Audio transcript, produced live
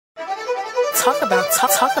Talk about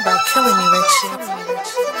killing me, Richie.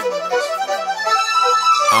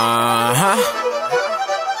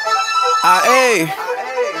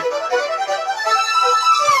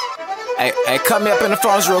 Hey, cut me up in the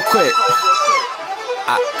phones real quick.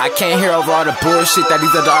 I can't hear over all the bullshit that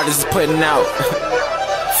these other artists is putting out.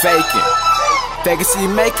 Faking. Fake it till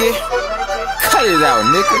you make it. Cut it out,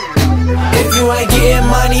 nigga. If you ain't getting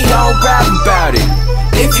money, don't rap about it.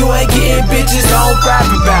 If you ain't getting bitches, don't rap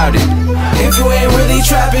about it. If you ain't really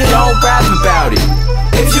trapping, don't rap about it.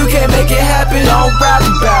 If you can't make it happen, don't rap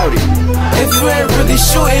about it. If you ain't really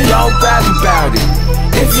shooting, don't rap about it.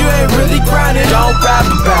 If you ain't really grinding, don't rap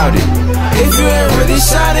about it. If you ain't really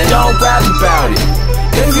shining, don't rap about it.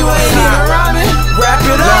 If you ain't even rhyming, wrap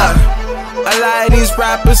it up. A lot of these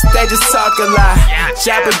rappers, they just talk a lot.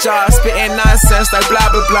 Jabba jaw, spitting nonsense like blah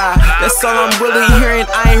blah blah. That's all I'm really hearing,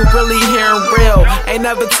 I ain't really hearing real. Ain't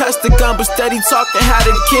never touched the gun, but steady talking how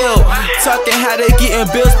to kill. Talking how they getting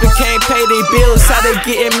bills, but can't pay their bills. How they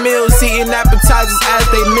getting meals, eating appetizers as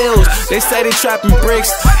they meals. They say they trapping bricks,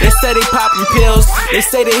 they say they popping pills. They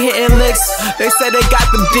say they hitting licks, they say they got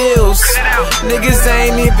them deals. Niggas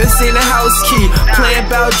ain't even seen a house key. Playing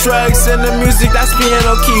about drugs and the music, that's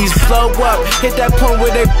piano keys. Blow up, hit that point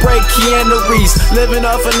where they break Keanu Reeves. Living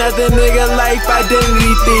off another nigga life,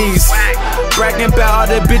 identity thieves. Bragging about all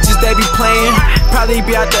the bitches they be playing. Probably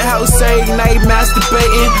be out the house every night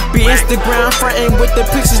masturbating. Be Instagram frontin' with the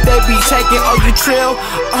pictures they be taking. Oh, you trill?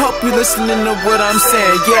 I hope you listening to what I'm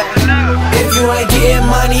saying, yeah. If you ain't getting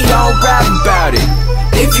money, don't rap about it.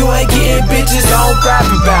 If you ain't getting bitches, don't rap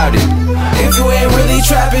about it. If you ain't really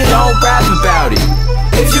trapping, don't rap about it.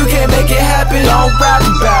 If you can't make it happen, don't rap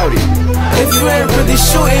about it. If you ain't really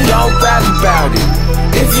shooting, don't rap about it.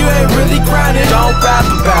 If you ain't really grinding, don't rap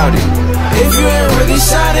about it. If you ain't really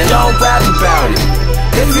shining, don't rap about it.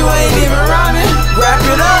 If you ain't even rhyming, wrap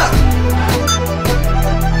it up.